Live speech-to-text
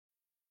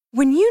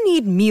When you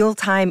need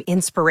mealtime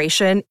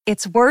inspiration,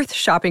 it's worth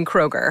shopping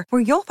Kroger,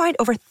 where you'll find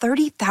over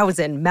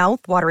 30,000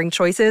 mouth-watering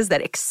choices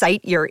that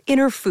excite your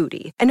inner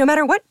foodie. And no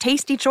matter what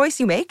tasty choice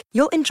you make,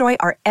 you'll enjoy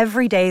our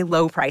everyday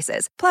low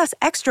prices, plus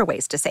extra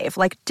ways to save,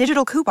 like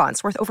digital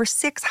coupons worth over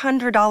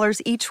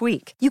 $600 each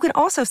week. You can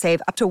also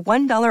save up to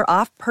 $1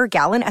 off per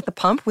gallon at the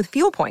pump with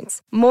fuel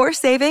points. More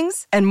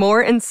savings and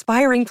more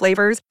inspiring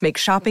flavors make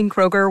shopping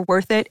Kroger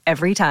worth it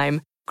every time.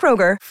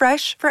 Kroger,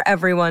 fresh for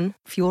everyone.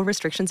 Fuel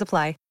restrictions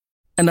apply.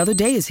 Another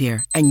day is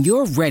here, and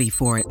you're ready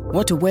for it.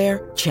 What to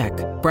wear? Check.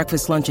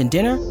 Breakfast, lunch, and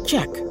dinner?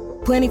 Check.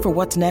 Planning for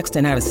what's next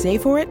and how to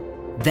save for it?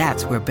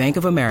 That's where Bank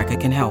of America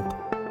can help.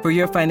 For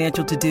your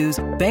financial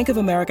to-dos, Bank of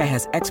America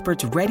has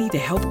experts ready to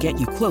help get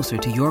you closer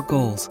to your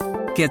goals.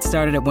 Get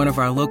started at one of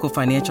our local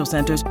financial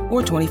centers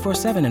or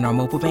 24/7 in our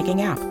mobile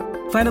banking app.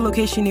 Find a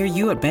location near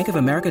you at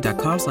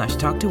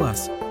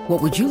bankofamerica.com/talktous.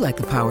 What would you like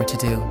the power to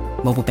do?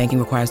 Mobile banking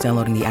requires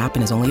downloading the app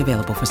and is only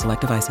available for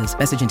select devices.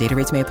 Message and data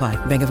rates may apply.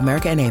 Bank of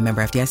America N.A.,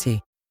 member FDIC.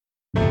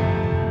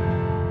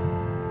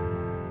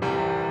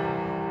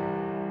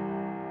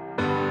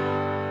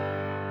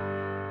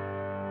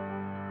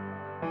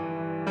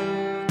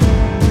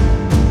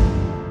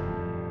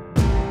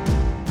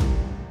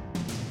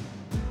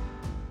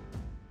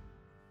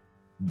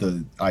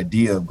 The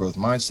idea of growth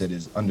mindset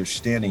is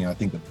understanding. I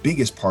think the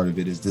biggest part of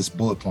it is this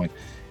bullet point.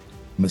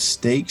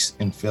 Mistakes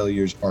and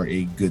failures are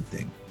a good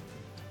thing,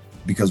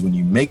 because when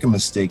you make a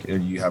mistake or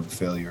you have a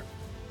failure,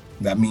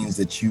 that means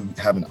that you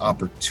have an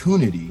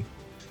opportunity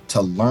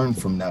to learn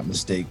from that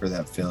mistake or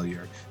that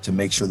failure to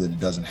make sure that it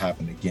doesn't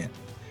happen again.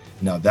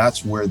 Now,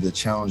 that's where the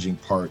challenging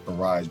part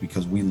arises,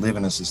 because we live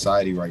in a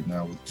society right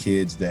now with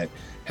kids that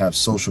have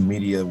social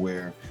media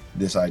where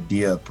this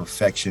idea of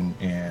perfection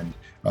and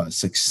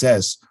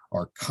success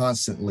are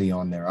constantly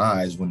on their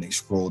eyes when they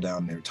scroll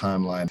down their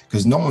timeline,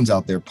 because no one's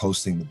out there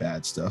posting the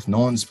bad stuff. No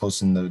one's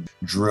posting the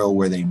drill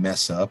where they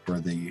mess up or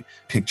the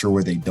picture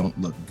where they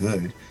don't look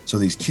good. So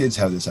these kids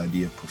have this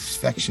idea of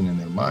perfection in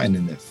their mind,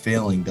 and that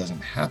failing doesn't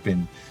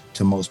happen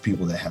to most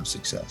people that have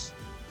success.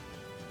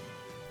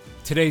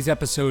 Today's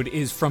episode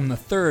is from the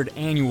third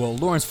annual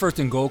Lawrence First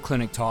and Goal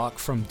Clinic talk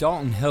from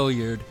Dalton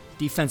Hilliard,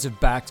 defensive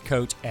backs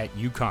coach at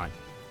UConn.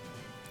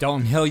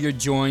 Dalton Hilliard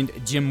joined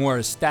Jim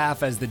Mora's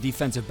staff as the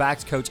defensive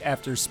backs coach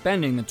after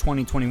spending the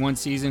 2021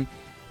 season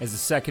as the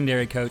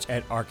secondary coach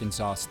at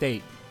Arkansas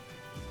State.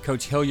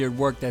 Coach Hilliard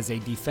worked as a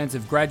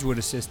defensive graduate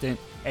assistant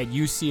at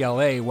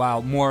UCLA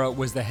while Mora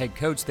was the head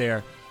coach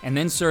there, and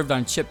then served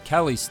on Chip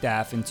Kelly's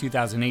staff in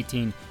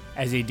 2018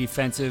 as a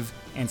defensive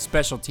and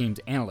special teams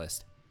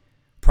analyst.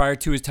 Prior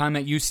to his time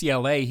at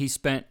UCLA, he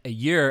spent a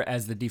year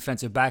as the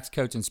defensive backs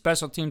coach and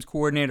special teams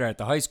coordinator at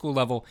the high school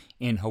level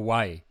in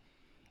Hawaii.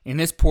 In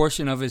this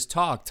portion of his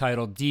talk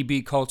titled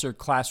DB Culture,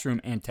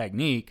 Classroom, and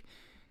Technique,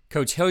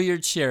 Coach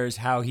Hilliard shares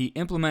how he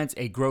implements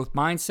a growth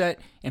mindset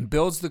and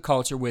builds the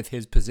culture with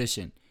his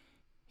position.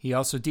 He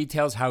also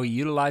details how he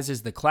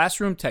utilizes the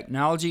classroom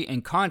technology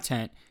and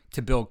content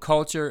to build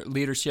culture,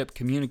 leadership,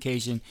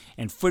 communication,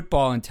 and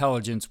football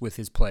intelligence with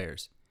his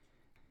players.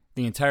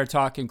 The entire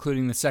talk,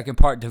 including the second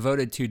part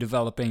devoted to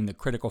developing the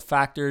critical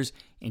factors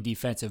in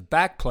defensive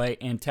back play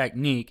and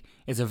technique,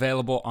 is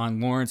available on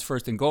Lawrence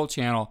First and Goal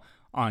channel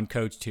on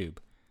CoachTube.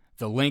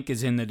 The link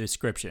is in the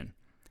description.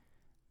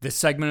 This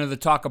segment of the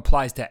talk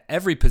applies to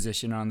every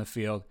position on the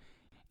field,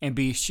 and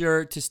be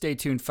sure to stay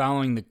tuned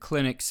following the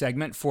clinic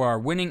segment for our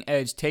winning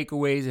edge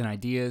takeaways and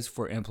ideas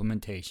for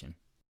implementation.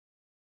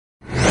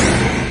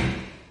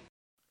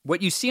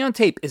 What you see on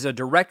tape is a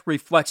direct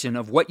reflection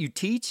of what you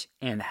teach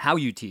and how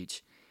you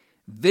teach.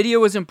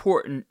 Video is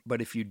important,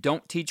 but if you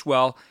don't teach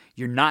well,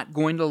 you're not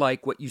going to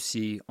like what you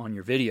see on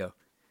your video.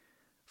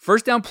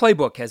 First Down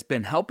Playbook has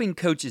been helping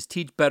coaches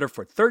teach better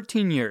for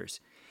 13 years.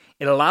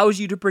 It allows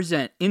you to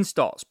present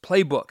installs,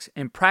 playbooks,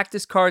 and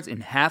practice cards in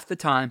half the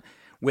time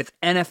with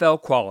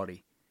NFL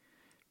quality.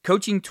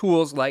 Coaching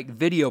tools like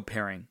video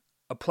pairing,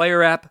 a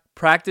player app,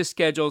 practice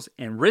schedules,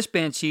 and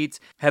wristband sheets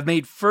have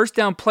made First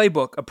Down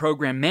Playbook a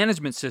program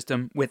management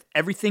system with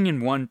everything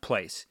in one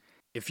place.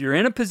 If you're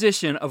in a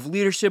position of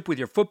leadership with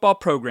your football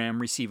program,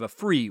 receive a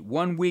free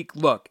 1-week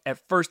look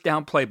at First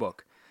Down Playbook.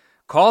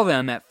 Call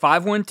them at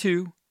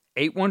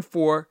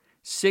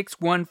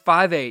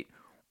 512-814-6158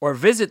 or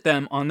visit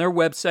them on their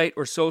website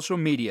or social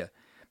media.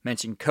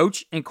 Mention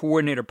Coach and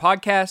Coordinator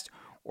Podcast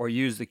or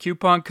use the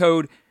coupon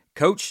code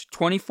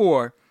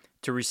COACH24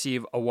 to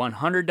receive a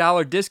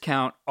 $100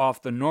 discount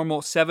off the normal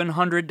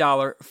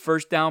 $700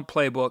 First Down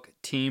Playbook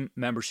team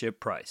membership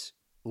price.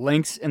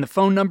 Links and the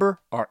phone number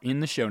are in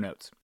the show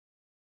notes.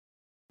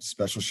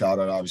 Special shout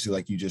out, obviously,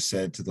 like you just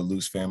said, to the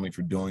Luce family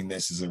for doing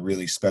this. Is a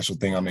really special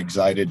thing. I'm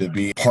excited to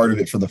be part of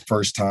it for the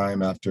first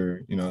time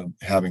after,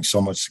 having so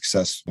much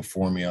success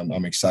before me.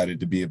 I'm excited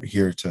to be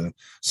here to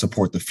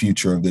support the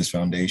future of this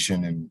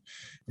foundation,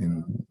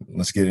 and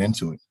let's get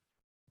into it.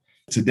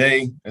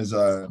 Today, as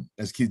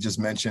Keith just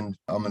mentioned,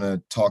 I'm going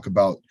to talk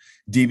about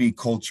DB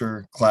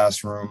culture,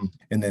 classroom,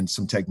 and then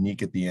some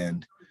technique at the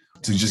end.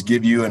 To just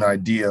give you an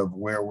idea of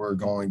where we're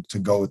going to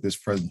go with this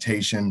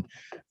presentation,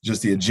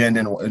 just the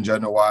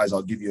agenda-wise,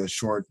 I'll give you a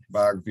short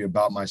biography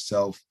about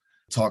myself,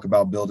 talk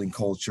about building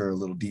culture, a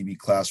little DB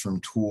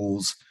classroom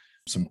tools,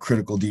 some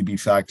critical DB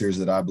factors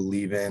that I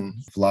believe in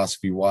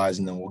philosophy-wise,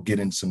 and then we'll get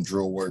into some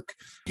drill work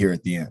here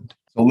at the end.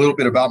 So a little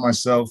bit about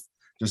myself,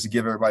 just to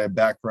give everybody a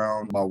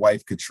background. My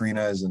wife,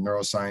 Katrina, is a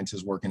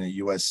neuroscientist working at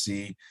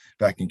USC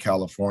back in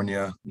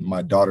California.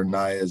 My daughter,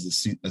 Naya, is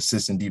the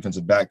assistant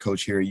defensive back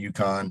coach here at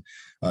UConn,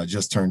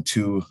 just turned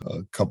 2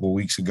 a couple of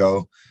weeks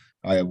ago.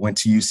 I went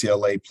to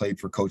UCLA, played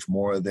for Coach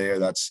Mora there.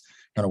 That's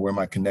kind of where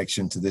my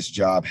connection to this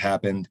job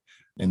happened.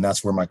 And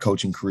that's where my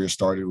coaching career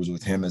started, was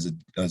with him as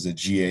a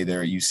GA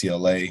there at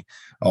UCLA.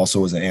 I also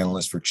was an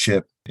analyst for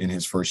Chip in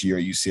his first year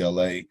at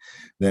UCLA.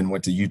 Then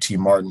went to UT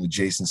Martin with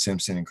Jason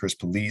Simpson and Chris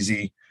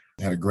Polizzi.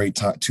 Had a great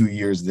 2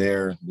 years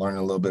there, learning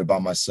a little bit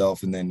about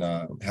myself, and then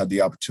had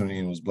the opportunity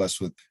and was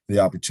blessed with the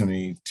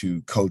opportunity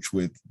to coach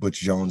with Butch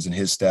Jones and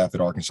his staff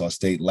at Arkansas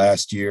State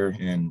last year.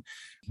 And,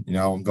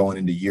 I'm going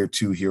into year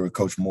 2 here with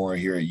Coach Mora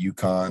here at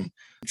UConn,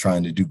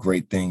 trying to do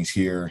great things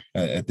here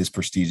at this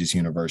prestigious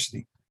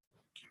university.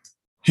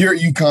 Here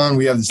at UConn,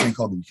 we have this thing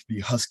called the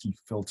Husky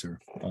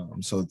filter.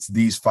 So it's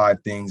these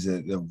 5 things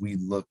that we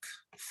look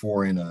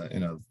for in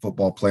a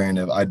football player, and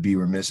I'd be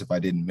remiss if I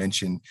didn't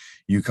mention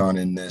UConn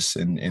in this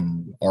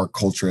and our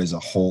culture as a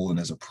whole and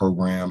as a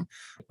program.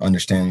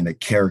 Understanding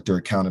that character,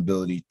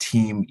 accountability,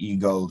 team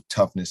ego,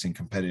 toughness, and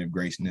competitive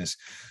greatness,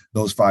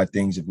 those 5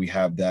 things, if we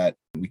have that,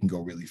 we can go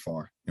really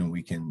far, and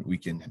we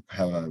can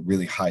have a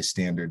really high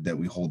standard that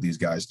we hold these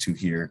guys to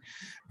here,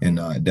 and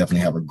definitely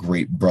have a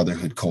great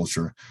brotherhood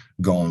culture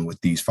going with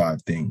these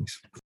 5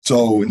 things.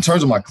 So in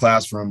terms of my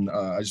classroom,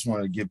 I just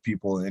want to give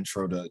people an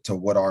intro to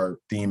what our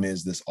theme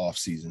is this off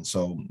season.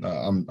 So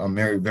I'm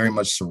very, very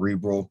much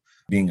cerebral,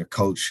 being a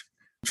coach,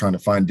 trying to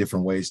find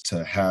different ways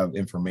to have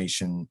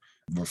information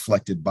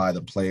reflected by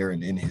the player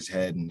and in his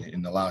head,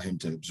 and allow him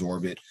to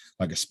absorb it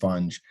like a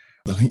sponge.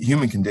 The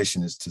human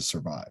condition is to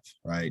survive,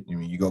 right? I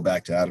mean, you go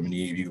back to Adam and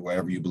Eve,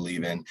 whatever you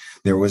believe in,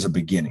 there was a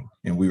beginning,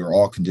 and we were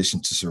all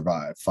conditioned to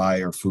survive: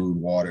 fire, food,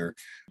 water,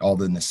 all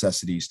the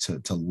necessities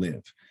to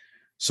live.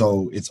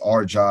 So it's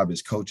our job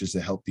as coaches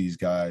to help these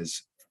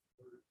guys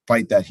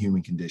fight that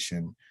human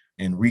condition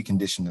and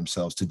recondition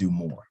themselves to do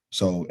more.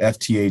 So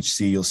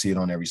FTHC, you'll see it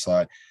on every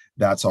slide.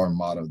 That's our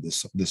motto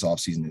this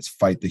offseason, is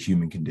fight the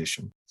human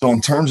condition. So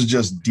in terms of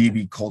just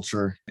DB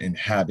culture and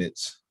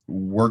habits,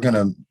 we're going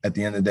to, at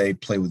the end of the day,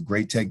 play with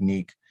great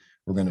technique.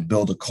 We're going to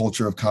build a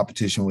culture of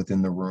competition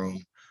within the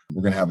room.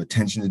 We're going to have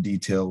attention to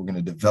detail. We're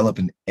going to develop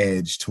an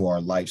edge to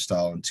our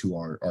lifestyle and to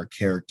our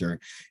character.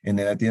 And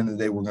then at the end of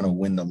the day, we're going to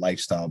win the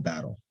lifestyle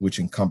battle, which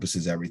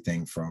encompasses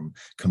everything from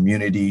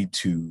community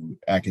to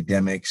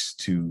academics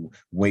to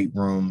weight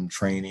room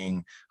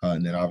training,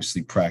 and then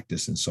obviously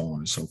practice and so on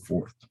and so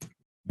forth.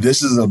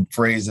 This is a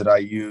phrase that I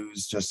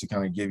use just to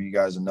kind of give you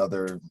guys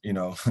another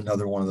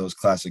one of those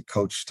classic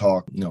coach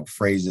talk,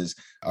 phrases.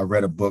 I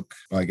read a book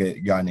by a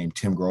guy named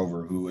Tim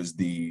Grover, who is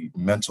the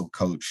mental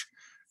coach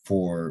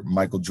for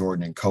Michael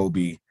Jordan and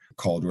Kobe,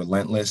 called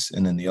Relentless,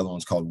 and then the other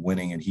one's called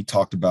Winning. And he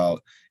talked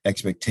about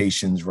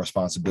expectations,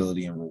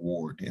 responsibility, and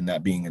reward, and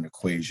that being an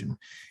equation.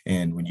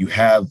 And when you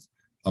have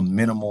a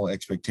minimal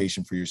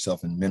expectation for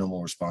yourself and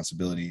minimal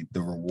responsibility,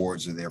 the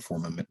rewards are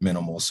therefore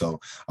minimal. So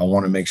I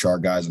want to make sure our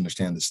guys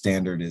understand the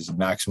standard is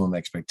maximum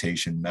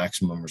expectation,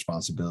 maximum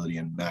responsibility,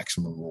 and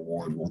maximum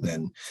reward will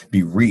then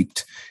be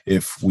reaped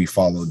if we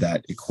follow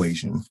that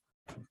equation.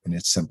 And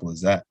it's simple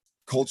as that.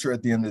 Culture,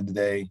 at the end of the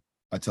day,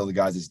 I tell the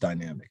guys, it's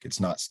dynamic. It's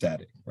not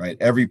static, right?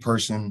 Every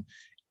person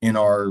in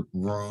our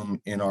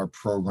room, in our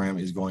program,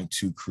 is going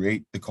to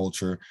create the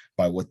culture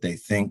by what they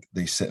think,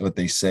 what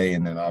they say,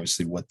 and then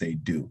obviously what they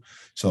do.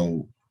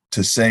 So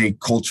to say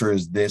culture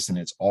is this and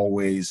it's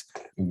always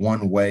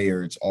one way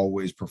or it's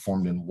always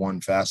performed in one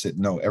facet,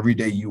 no. Every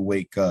day you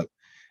wake up,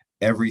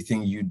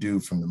 everything you do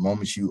from the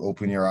moment you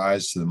open your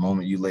eyes to the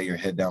moment you lay your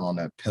head down on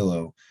that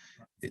pillow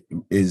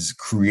is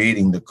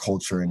creating the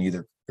culture, and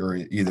either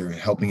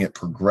helping it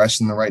progress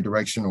in the right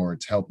direction, or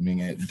it's helping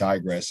it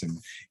digress and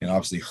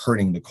obviously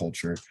hurting the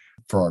culture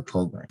for our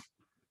program.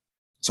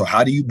 So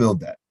how do you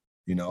build that?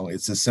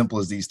 It's as simple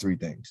as these 3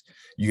 things.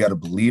 You got to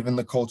believe in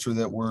the culture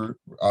that we're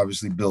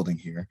obviously building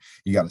here.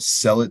 You got to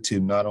sell it to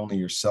not only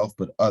yourself,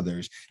 but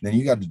others. And then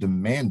you got to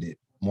demand it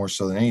more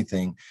so than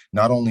anything,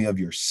 not only of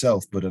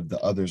yourself, but of the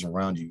others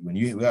around you. When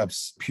you have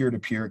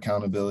peer-to-peer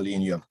accountability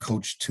and you have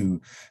coach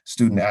to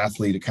student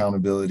athlete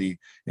accountability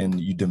and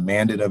you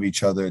demand it of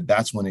each other,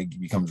 that's when it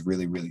becomes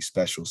really, really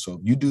special. So if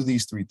you do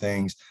these 3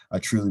 things, I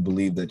truly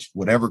believe that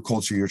whatever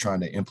culture you're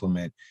trying to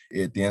implement,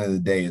 at the end of the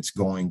day, it's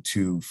going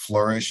to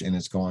flourish and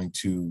it's going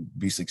to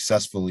be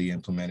successfully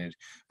implemented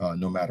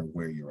no matter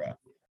where you're at.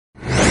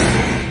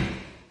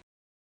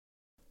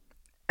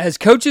 As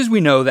coaches,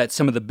 we know that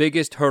some of the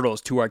biggest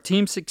hurdles to our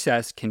team's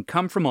success can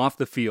come from off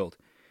the field.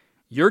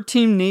 Your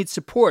team needs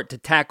support to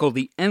tackle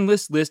the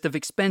endless list of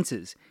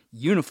expenses,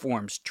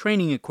 uniforms,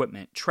 training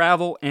equipment,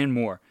 travel, and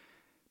more.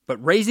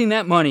 But raising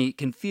that money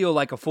can feel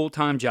like a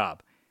full-time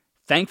job.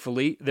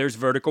 Thankfully, there's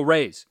Vertical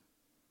Raise.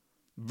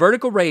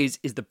 Vertical Raise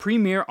is the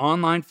premier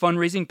online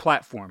fundraising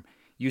platform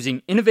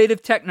using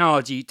innovative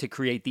technology to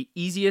create the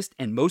easiest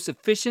and most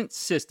efficient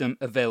system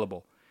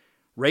available.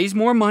 Raise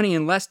more money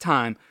in less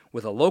time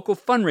with a local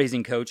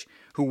fundraising coach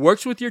who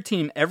works with your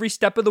team every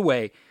step of the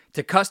way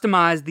to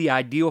customize the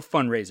ideal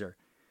fundraiser.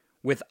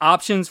 With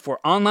options for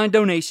online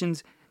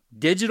donations,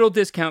 digital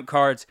discount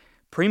cards,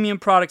 premium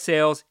product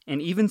sales,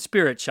 and even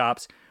spirit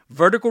shops,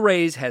 Vertical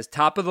Raise has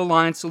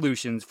top-of-the-line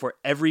solutions for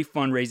every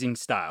fundraising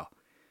style.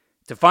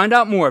 To find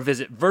out more,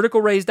 visit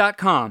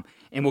verticalraise.com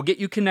and we'll get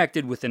you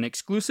connected with an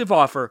exclusive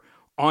offer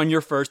on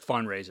your first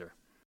fundraiser.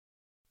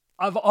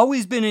 I've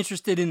always been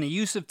interested in the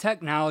use of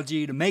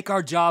technology to make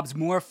our jobs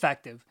more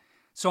effective,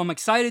 so I'm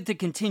excited to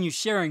continue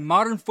sharing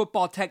modern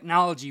football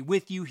technology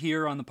with you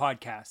here on the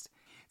podcast.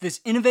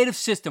 This innovative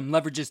system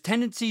leverages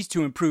tendencies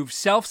to improve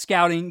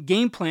self-scouting,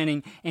 game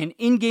planning, and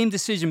in-game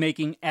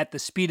decision-making at the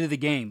speed of the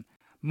game.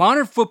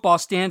 Modern football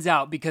stands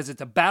out because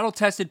it's a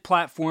battle-tested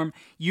platform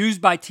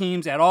used by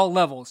teams at all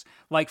levels,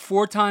 like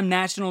four-time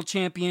national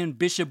champion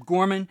Bishop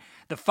Gorman,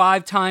 the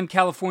five-time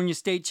California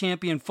state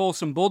champion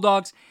Folsom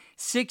Bulldogs,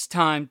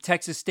 six-time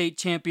Texas state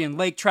champion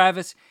Lake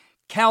Travis,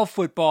 Cal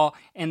football,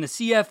 and the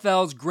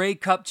CFL's Grey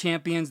Cup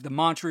champions, the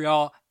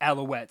Montreal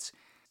Alouettes.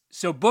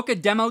 So book a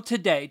demo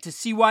today to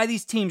see why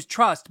these teams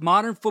trust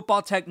modern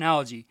football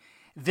technology.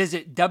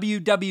 Visit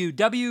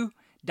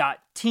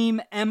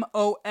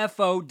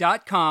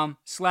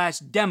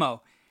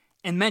www.teammofo.com/demo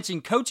and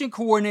mention Coach and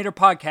Coordinator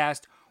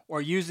Podcast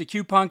or use the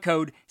coupon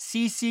code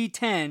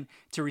CC10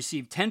 to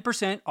receive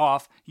 10%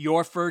 off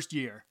your first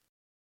year.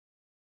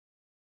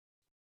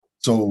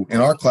 So in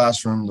our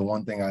classroom, the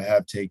one thing I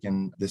have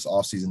taken this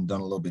offseason,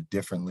 done a little bit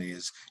differently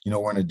is,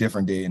 we're in a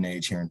different day and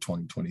age here in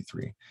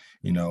 2023,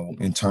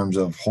 in terms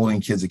of holding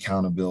kids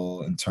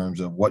accountable, in terms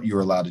of what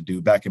you're allowed to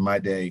do. Back in my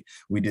day,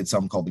 we did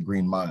something called the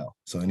Green Mile.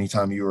 So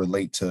anytime you were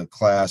late to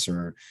class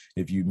or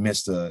if you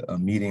missed a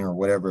meeting or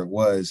whatever it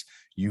was,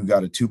 you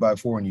got a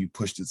 2x4 and you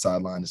pushed it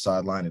sideline to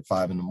sideline at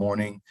 5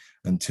 a.m.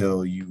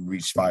 until you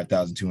reached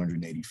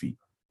 5,280 feet.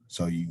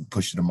 So you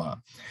pushed it a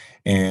mile.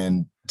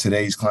 And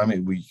today's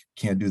climate, we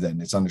can't do that.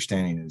 And it's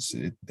understanding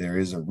there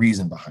is a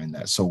reason behind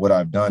that. So what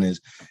I've done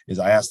is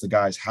I asked the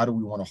guys, how do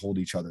we want to hold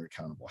each other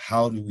accountable?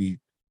 How do we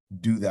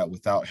do that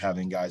without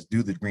having guys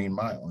do the Green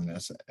Mile and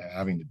us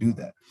having to do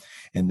that?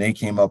 And they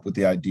came up with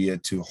the idea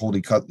to hold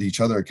each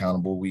other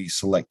accountable. We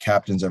select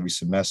captains every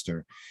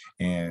semester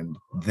and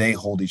they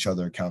hold each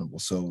other accountable.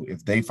 So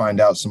if they find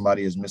out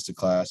somebody has missed a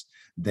class,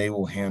 they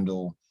will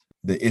handle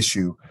the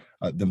issue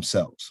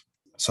themselves.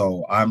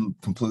 So I'm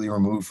completely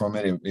removed from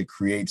it. It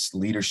creates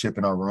leadership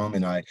in our room,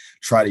 and I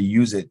try to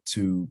use it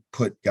to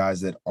put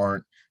guys that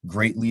aren't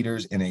great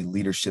leaders in a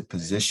leadership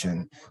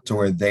position to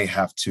where they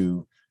have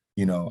to,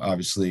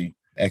 obviously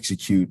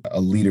execute a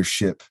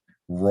leadership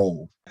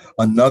role.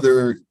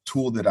 Another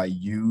tool that I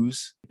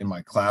use in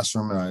my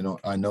classroom, and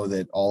I know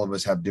that all of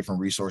us have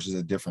different resources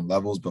at different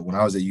levels, but when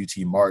I was at UT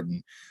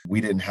Martin, we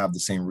didn't have the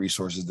same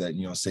resources that,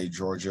 say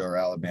Georgia or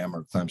Alabama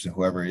or Clemson,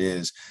 whoever it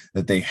is,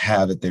 that they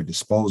have at their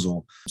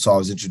disposal. So I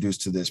was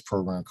introduced to this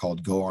program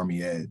called Go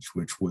Army Edge,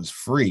 which was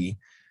free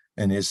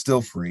and is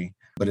still free,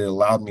 but it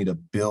allowed me to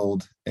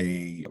build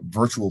a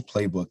virtual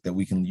playbook that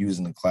we can use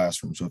in the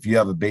classroom. So if you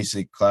have a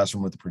basic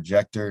classroom with a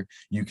projector,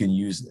 you can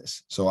use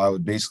this. So I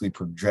would basically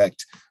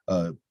project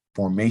a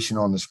formation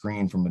on the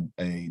screen from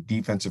a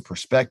defensive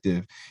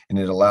perspective, and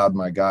it allowed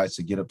my guys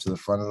to get up to the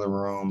front of the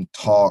room,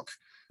 talk,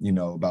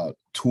 about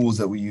tools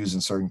that we use in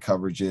certain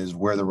coverages,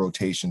 where the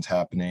rotation's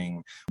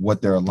happening,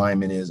 what their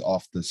alignment is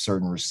off the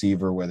certain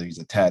receiver, whether he's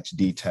attached,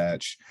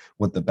 detached,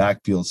 what the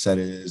backfield set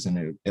is.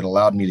 And it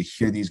allowed me to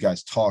hear these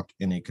guys talk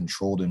in a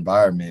controlled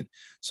environment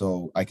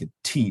so I could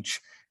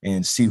teach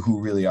and see who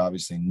really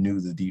obviously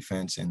knew the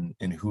defense and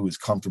who is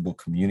comfortable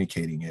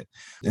communicating it.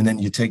 And then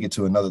you take it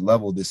to another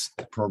level, this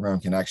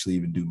program can actually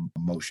even do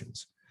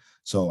motions.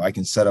 So I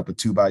can set up a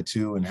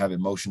 2x2 and have it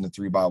motion to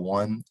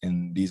 3x1.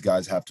 And these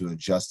guys have to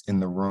adjust in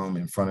the room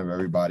in front of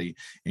everybody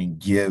and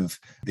give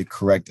the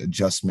correct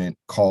adjustment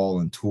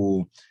call and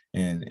tool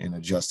and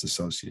adjust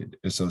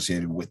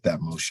associated with that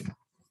motion.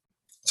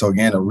 So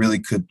again, a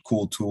really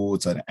cool tool.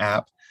 It's an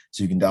app.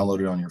 So you can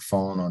download it on your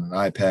phone, on an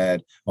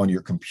iPad, on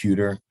your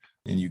computer,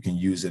 and you can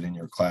use it in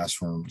your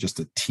classroom just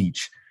to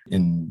teach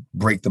and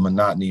break the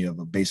monotony of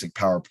a basic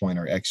PowerPoint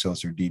or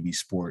Exos or DB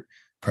Sport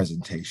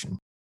presentation.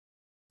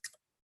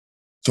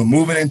 So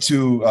moving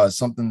into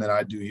something that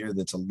I do here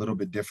that's a little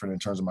bit different in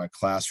terms of my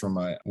classroom,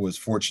 I was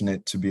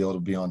fortunate to be able to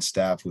be on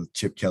staff with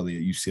Chip Kelly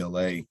at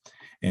UCLA.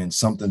 And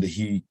something that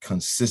he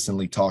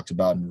consistently talked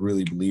about and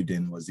really believed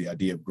in was the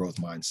idea of growth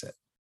mindset.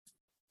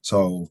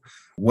 So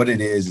what it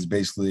is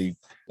basically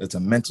it's a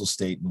mental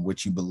state in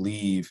which you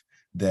believe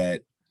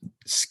that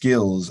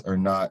skills are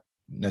not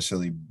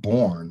necessarily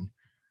born.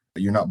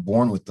 You're not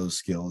born with those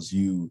skills.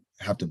 You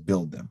have to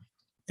build them.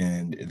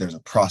 And there's a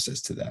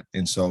process to that.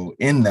 And so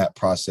in that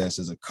process,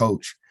 as a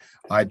coach,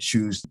 I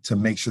choose to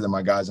make sure that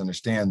my guys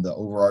understand the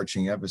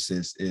overarching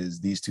emphasis is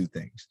these two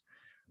things.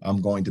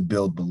 I'm going to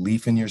build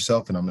belief in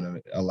yourself, and I'm going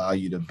to allow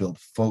you to build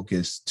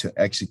focus to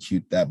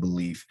execute that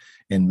belief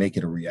and make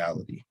it a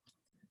reality.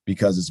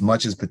 Because as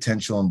much as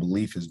potential and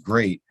belief is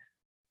great,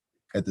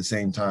 at the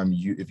same time,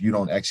 if you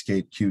don't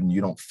execute and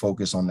you don't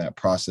focus on that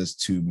process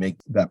to make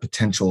that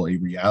potential a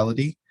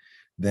reality,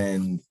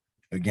 then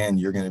again,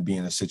 you're going to be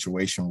in a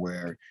situation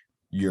where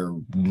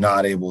you're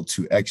not able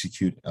to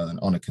execute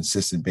on a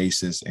consistent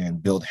basis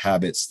and build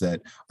habits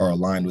that are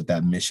aligned with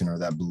that mission or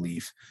that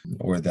belief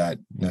or that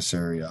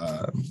necessary,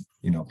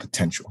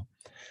 potential.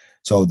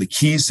 So the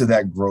keys to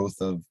that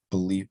growth of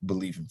belief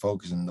and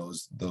focus and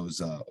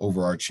those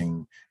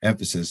overarching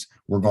emphasis,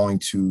 we're going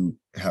to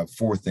have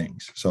 4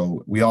 things.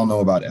 So we all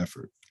know about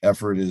effort.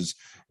 Effort is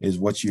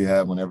what you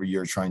have whenever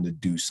you're trying to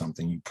do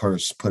something. You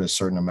put a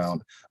certain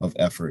amount of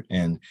effort,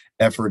 and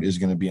effort is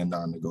going to be a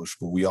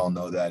non-negotiable. We all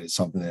know that. It's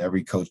something that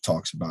every coach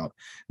talks about.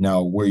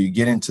 Now, where you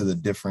get into the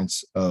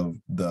difference of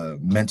the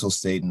mental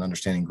state and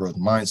understanding growth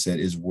mindset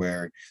is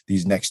where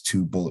these next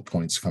 2 bullet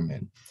points come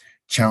in.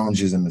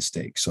 Challenges and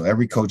mistakes. So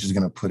every coach is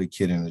going to put a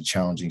kid in a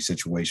challenging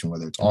situation,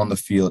 whether it's on the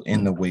field,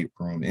 in the weight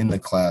room, in the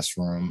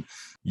classroom.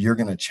 You're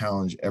going to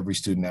challenge every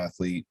student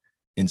athlete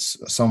in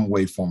some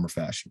way, form, or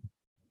fashion.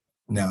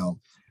 Now,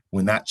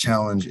 when that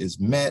challenge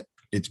is met,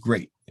 it's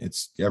great.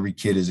 Every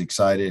kid is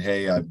excited.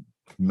 Hey, I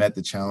met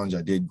the challenge.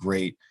 I did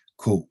great.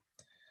 Cool.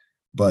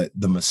 But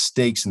the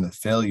mistakes and the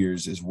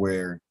failures is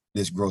where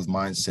this growth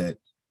mindset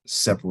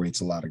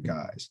separates a lot of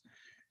guys.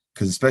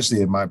 Because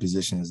especially in my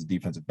position as a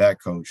defensive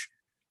back coach,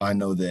 I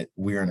know that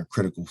we're in a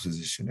critical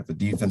position. If a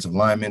defensive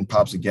lineman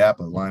pops a gap,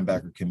 a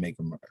linebacker can make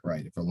them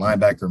right. If a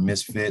linebacker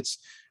misfits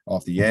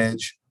off the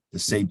edge, the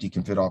safety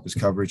can fit off his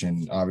coverage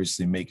and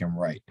obviously make him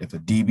right. If a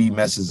DB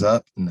messes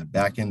up in the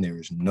back end, there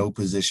is no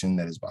position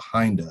that is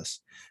behind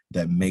us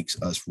that makes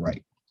us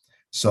right.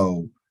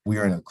 So we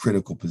are in a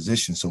critical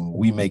position. So when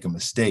we make a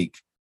mistake,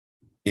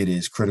 it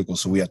is critical.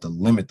 So we have to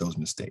limit those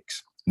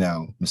mistakes.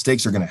 Now,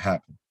 mistakes are going to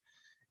happen.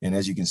 And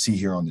as you can see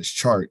here on this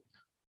chart,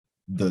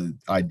 the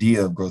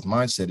idea of growth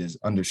mindset is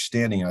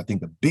understanding. And I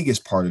think the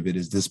biggest part of it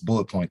is this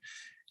bullet point: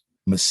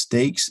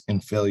 mistakes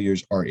and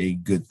failures are a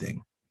good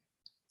thing.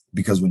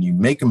 Because when you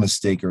make a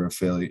mistake or a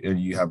failure, or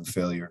you have a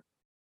failure,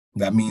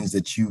 that means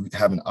that you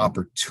have an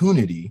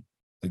opportunity,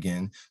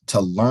 again,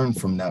 to learn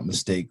from that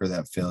mistake or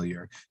that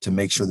failure to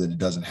make sure that it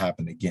doesn't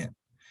happen again.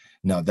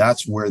 Now,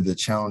 that's where the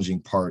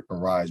challenging part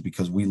arises,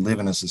 because we live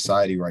in a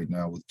society right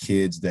now with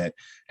kids that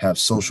have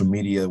social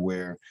media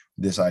where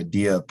this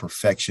idea of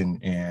perfection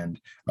and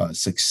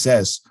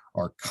success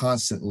are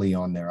constantly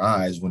on their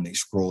eyes when they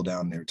scroll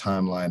down their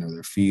timeline or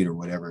their feed or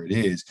whatever it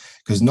is,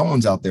 because no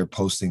one's out there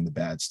posting the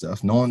bad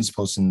stuff. No one's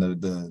posting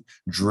the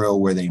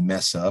drill where they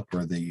mess up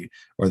or the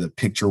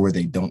picture where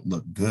they don't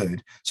look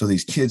good. So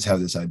these kids have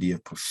this idea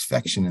of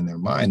perfection in their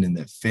mind, and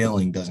that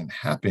failing doesn't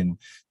happen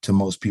to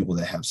most people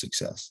that have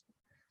success.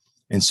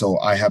 And so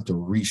I have to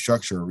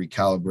restructure or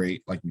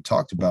recalibrate, like we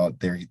talked about,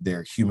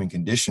 their human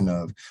condition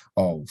of,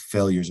 oh,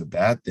 failure is a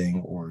bad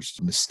thing or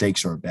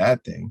mistakes are a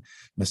bad thing.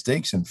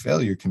 Mistakes and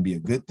failure can be a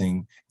good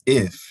thing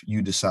if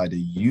you decide to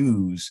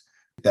use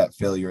that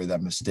failure or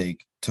that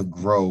mistake to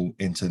grow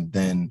and to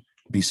then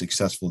be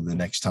successful the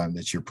next time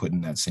that you're put in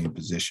that same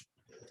position.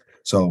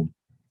 So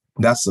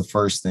that's the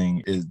first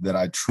thing, is that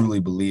I truly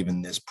believe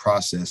in this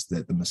process,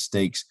 that the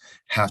mistakes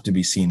have to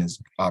be seen as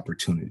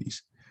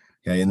opportunities.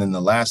 Okay. And then the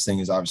last thing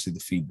is obviously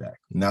the feedback.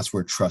 And that's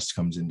where trust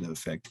comes into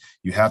effect.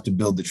 You have to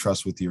build the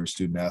trust with your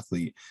student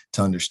athlete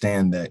to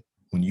understand that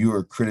when you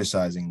are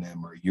criticizing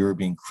them or you're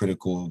being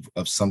critical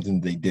of something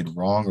they did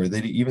wrong, or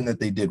even that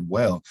they did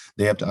well,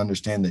 they have to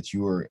understand that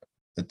you are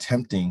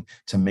attempting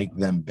to make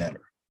them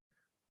better,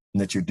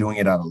 and that you're doing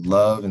it out of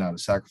love and out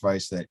of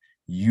sacrifice, that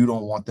you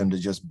don't want them to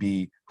just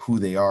be who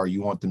they are.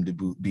 You want them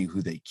to be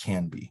who they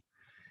can be.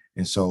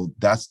 And so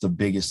that's the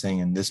biggest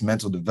thing. And this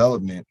mental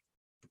development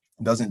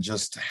doesn't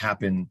just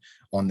happen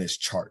on this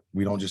chart.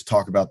 We don't just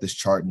talk about this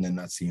chart and then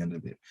that's the end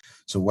of it.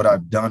 So what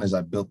I've done is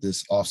I built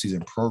this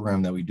off-season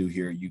program that we do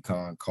here at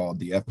UConn called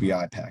the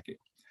FBI Packet.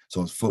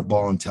 So it's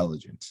football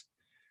intelligence.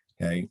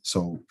 Okay.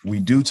 So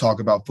we do talk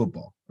about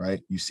football,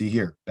 right? You see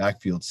here,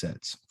 backfield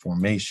sets,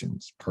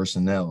 formations,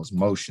 personnels,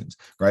 motions,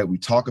 right? We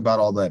talk about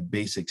all that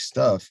basic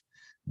stuff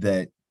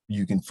that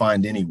you can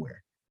find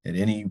anywhere at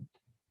any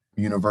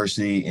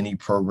university, any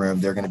program.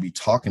 They're going to be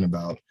talking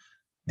about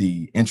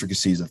the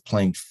intricacies of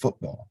playing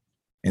football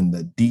and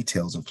the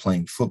details of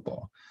playing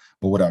football.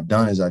 But what I've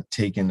done is I've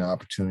taken the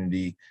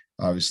opportunity,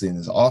 obviously in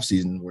this off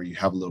season where you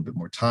have a little bit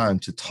more time,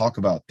 to talk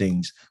about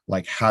things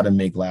like how to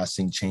make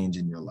lasting change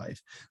in your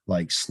life,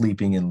 like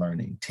sleeping and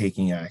learning,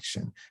 taking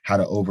action, how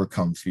to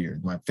overcome fear.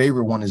 My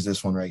favorite one is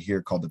this one right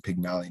here called the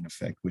Pygmalion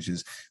effect, which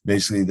is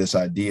basically this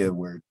idea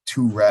where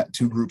two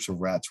groups of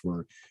rats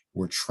were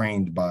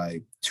trained by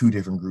 2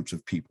 different groups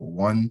of people.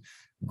 One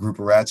group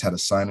of rats had a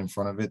sign in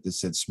front of it that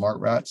said smart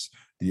rats.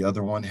 The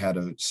other one had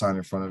a sign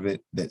in front of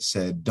it that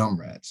said dumb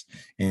rats.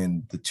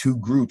 And the 2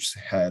 groups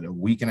had a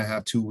week and a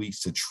half, 2 weeks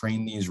to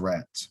train these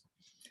rats.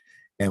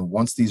 And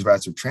once these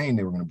rats were trained,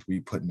 they were going to be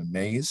put in a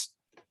maze,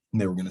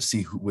 and they were going to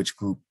see which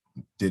group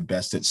did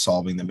best at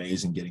solving the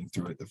maze and getting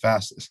through it the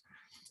fastest.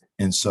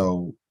 And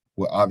so,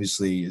 well,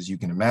 obviously, as you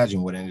can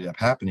imagine, what ended up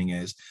happening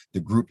is the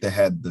group that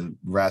had the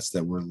rats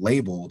that were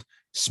labeled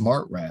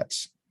smart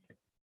rats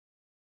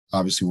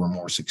obviously were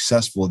more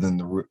successful than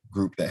the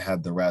group that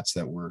had the rats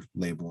that were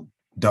labeled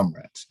dumb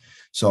rats.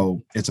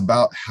 So it's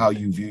about how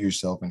you view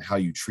yourself and how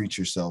you treat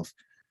yourself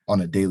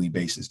on a daily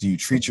basis. Do you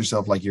treat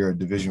yourself like you're a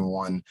Division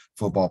I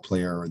football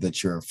player or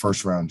that you're a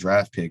first round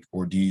draft pick,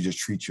 or do you just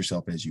treat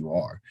yourself as you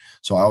are?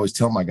 So I always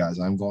tell my guys,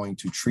 I'm going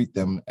to treat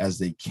them as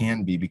they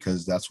can be,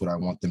 because that's what I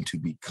want them to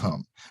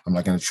become. I'm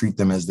not going to treat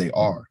them as they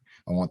are.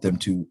 I want them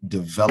to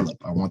develop.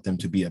 I want them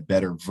to be a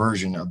better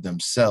version of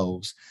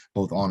themselves,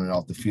 both on and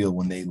off the field,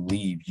 when they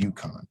leave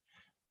UConn.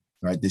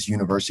 Right? This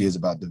university is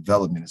about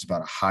development. It's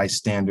about a high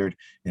standard,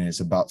 and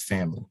it's about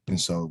family. And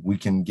so we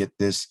can get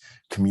this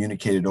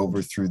communicated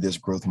over through this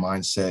growth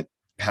mindset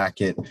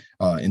packet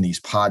in these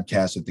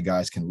podcasts that the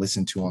guys can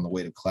listen to on the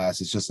way to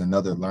class. It's just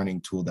another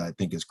learning tool that I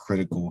think is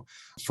critical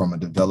from a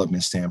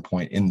development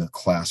standpoint in the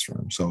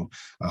classroom. So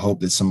I hope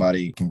that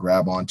somebody can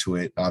grab onto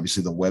it.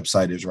 Obviously, the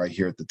website is right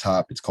here at the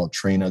top. It's called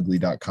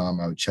trainugly.com.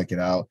 I would check it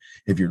out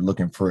if you're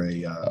looking for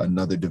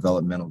another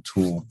developmental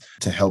tool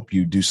to help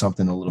you do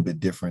something a little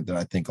bit different that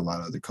I think a lot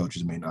of other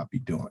coaches may not be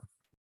doing.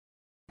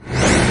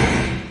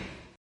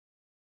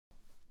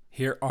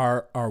 Here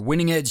are our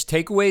winning edge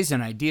takeaways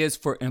and ideas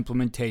for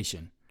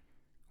implementation.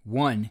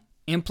 1.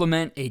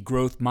 Implement a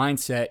growth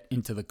mindset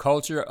into the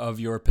culture of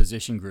your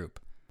position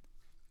group.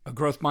 A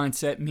growth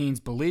mindset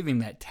means believing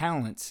that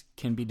talents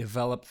can be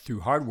developed through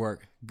hard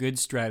work, good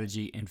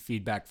strategy, and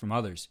feedback from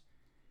others.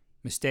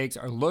 Mistakes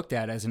are looked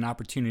at as an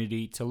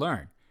opportunity to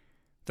learn.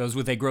 Those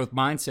with a growth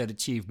mindset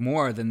achieve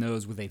more than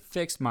those with a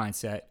fixed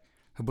mindset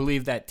who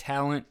believe that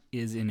talent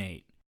is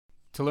innate.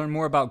 To learn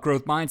more about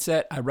growth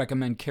mindset, I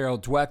recommend Carol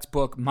Dweck's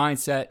book,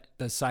 Mindset,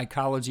 The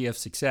Psychology of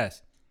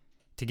Success.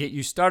 To get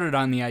you started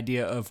on the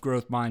idea of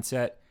growth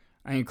mindset,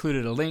 I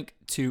included a link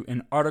to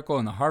an article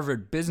in the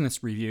Harvard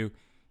Business Review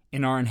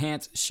in our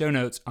enhanced show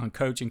notes on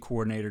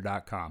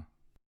coachandcoordinator.com.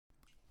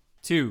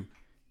 2.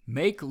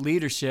 Make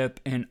leadership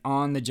an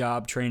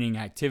on-the-job training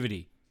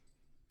activity.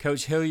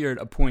 Coach Hilliard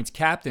appoints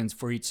captains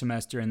for each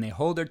semester, and they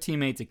hold their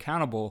teammates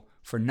accountable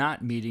for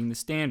not meeting the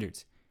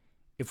standards.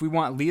 If we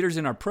want leaders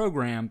in our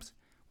programs,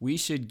 we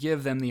should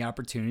give them the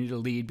opportunity to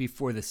lead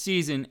before the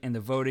season and the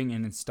voting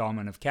and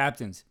installment of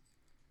captains.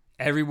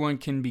 Everyone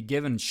can be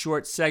given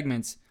short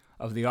segments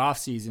of the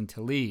off-season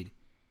to lead.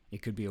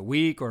 It could be a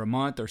week or a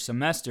month or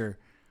semester,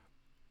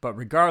 but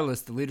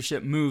regardless, the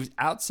leadership moves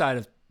outside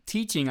of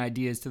teaching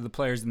ideas to the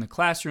players in the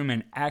classroom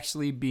and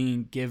actually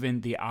being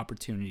given the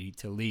opportunity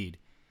to lead.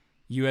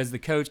 You as the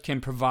coach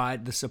can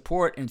provide the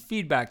support and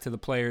feedback to the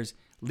players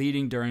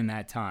leading during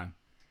that time.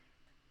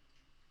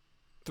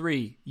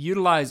 3.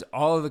 Utilize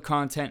all of the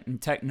content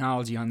and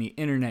technology on the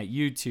internet,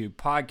 YouTube,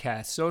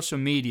 podcasts, social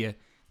media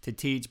to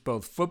teach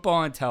both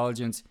football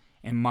intelligence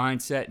and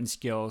mindset and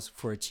skills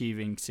for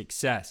achieving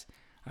success.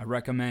 I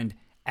recommend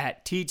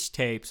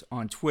 @TeachTapes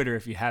on Twitter.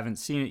 If you haven't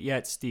seen it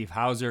yet, Steve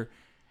Hauser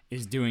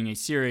is doing a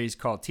series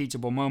called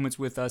Teachable Moments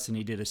with us, and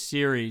he did a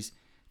series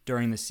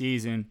during the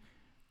season.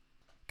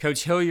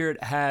 Coach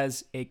Hilliard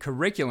has a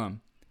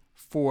curriculum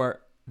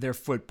for their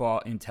football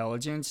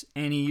intelligence,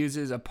 and he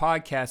uses a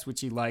podcast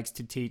which he likes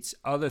to teach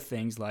other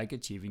things like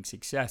achieving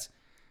success.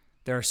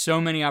 There are so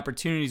many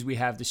opportunities we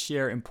have to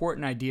share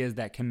important ideas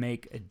that can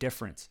make a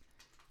difference.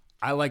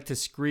 I like to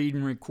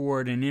screen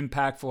record an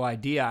impactful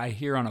idea I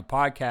hear on a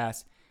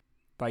podcast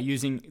by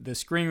using the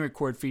screen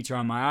record feature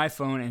on my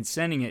iPhone and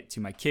sending it to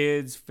my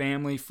kids,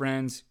 family,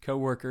 friends,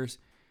 coworkers.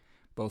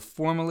 Both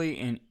formally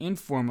and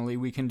informally,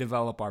 we can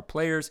develop our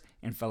players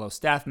and fellow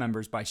staff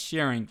members by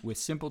sharing with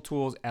simple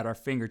tools at our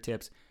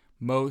fingertips,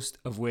 most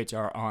of which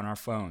are on our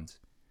phones.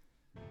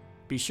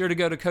 Be sure to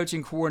go to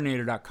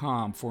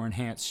coachandcoordinator.com for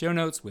enhanced show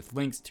notes with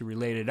links to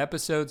related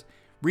episodes,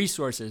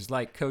 resources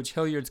like Coach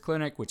Hilliard's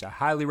clinic, which I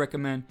highly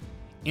recommend.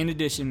 In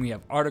addition, we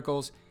have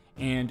articles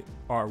and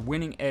our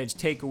winning edge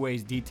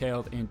takeaways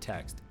detailed in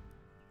text.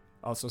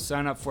 Also,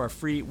 sign up for our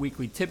free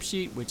weekly tip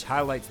sheet, which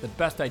highlights the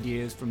best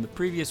ideas from the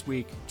previous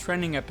week,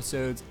 trending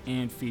episodes,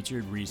 and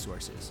featured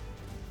resources.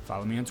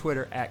 Follow me on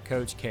Twitter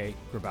 @Coach K.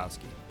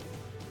 Grabowski.